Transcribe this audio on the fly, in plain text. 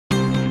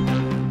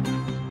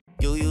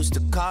You used to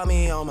call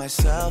me on my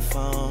cell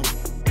phone,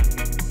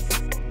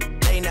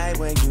 late night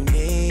when you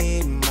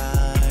need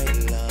my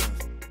love.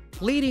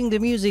 Leading the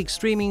music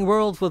streaming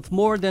world with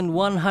more than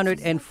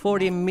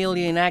 140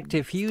 million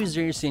active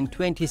users in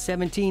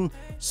 2017,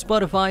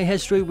 Spotify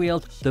has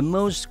revealed the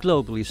most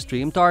globally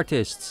streamed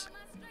artists.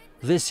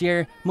 This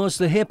year,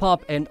 mostly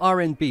hip-hop and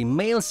R&B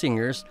male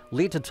singers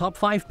lead the top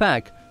 5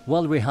 pack,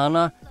 while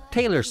Rihanna,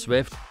 Taylor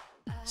Swift,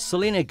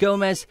 Selena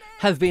Gomez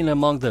have been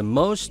among the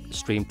most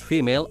streamed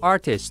female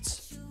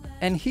artists.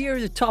 And here are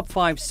the top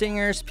 5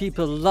 singers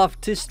people love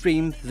to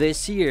stream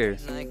this year.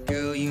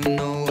 Girl, you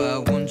know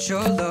I want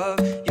your love.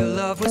 Your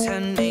love was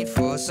handmade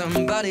for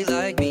somebody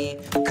like me.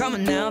 Come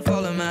on now,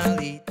 follow my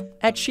lead.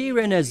 Ed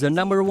Sheeran is the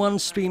 #1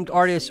 streamed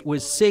artist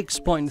with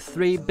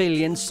 6.3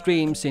 billion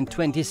streams in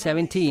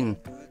 2017.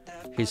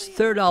 His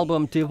third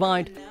album,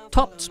 Divide,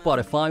 topped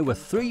Spotify with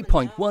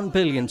 3.1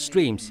 billion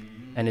streams,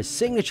 and his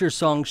signature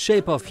song,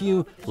 Shape of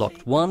You,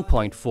 logged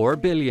 1.4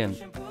 billion.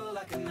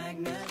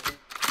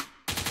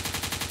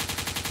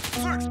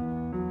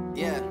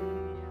 Yeah.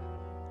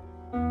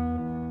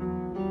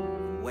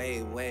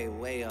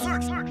 Way up.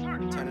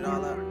 Turn it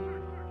all up.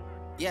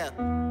 Yeah.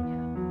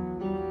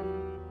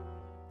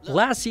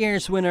 Last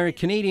year's winner,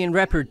 Canadian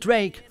rapper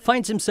Drake,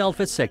 finds himself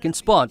at second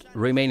spot,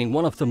 remaining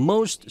one of the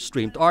most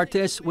streamed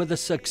artists with the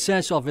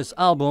success of his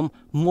album,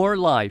 More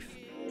Life.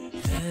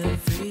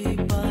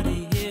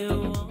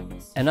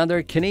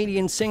 Another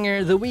Canadian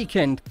singer, The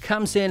Weeknd,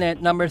 comes in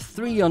at number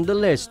 3 on the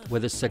list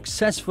with his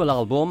successful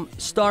album,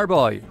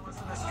 Starboy.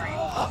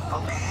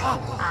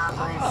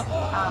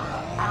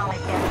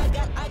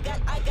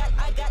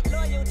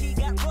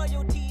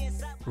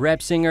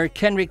 Rap singer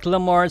Kendrick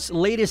Lamar's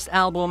latest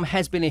album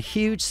has been a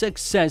huge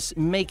success,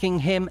 making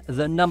him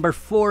the number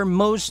 4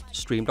 most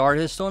streamed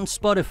artist on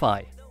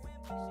Spotify.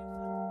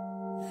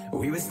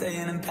 We were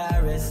staying in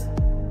Paris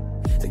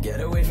to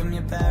get away from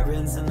your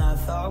parents, and I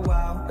thought,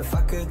 wow, if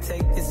I could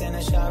take this in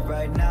a shot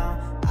right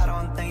now, I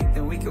don't think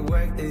that we could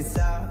work this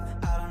out.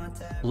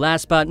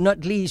 Last but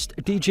not least,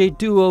 DJ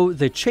duo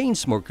The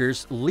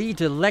Chainsmokers lead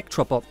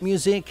electropop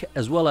music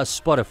as well as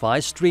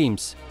Spotify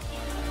streams.